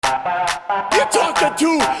You're talking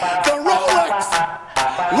to the Rolex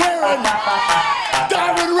wearing,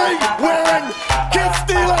 diamond ring wearing, kid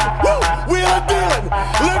stealing, woo, wheeling dealing,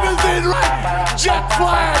 limousine ring, jet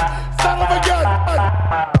flying, son of a gun.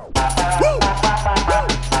 Woo, woo.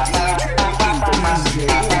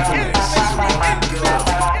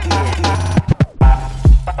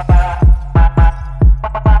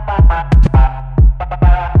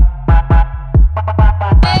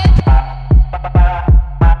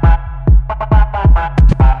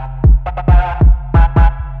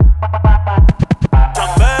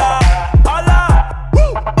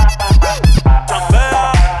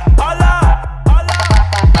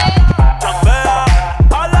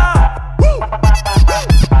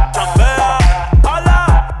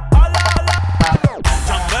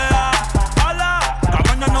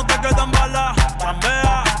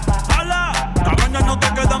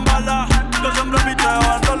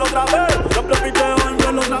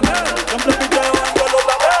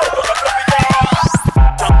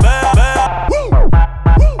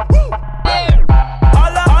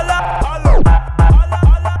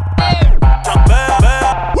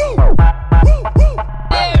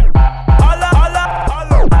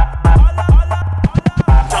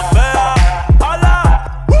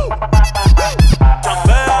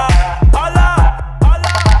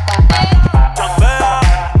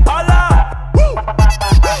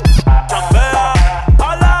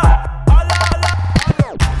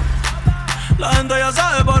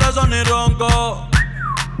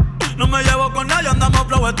 No me llevo con nadie, andamos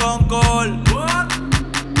flow de Concord.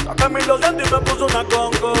 Saqué 1200 y me puso una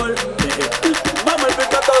Concord. Mami, el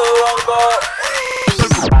piquete de banco.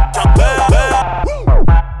 Chambea.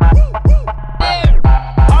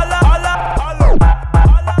 Hala, hala, hala.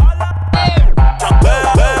 Chambea.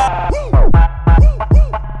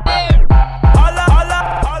 Hala, hala,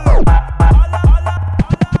 hala.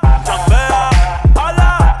 Chambea. Hala.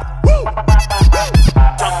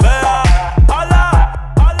 Chambea.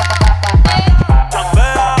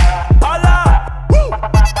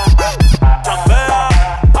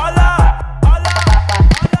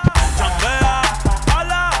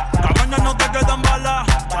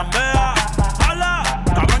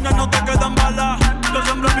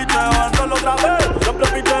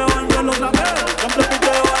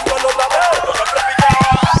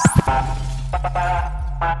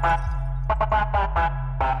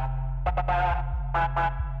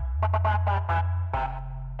 Bye.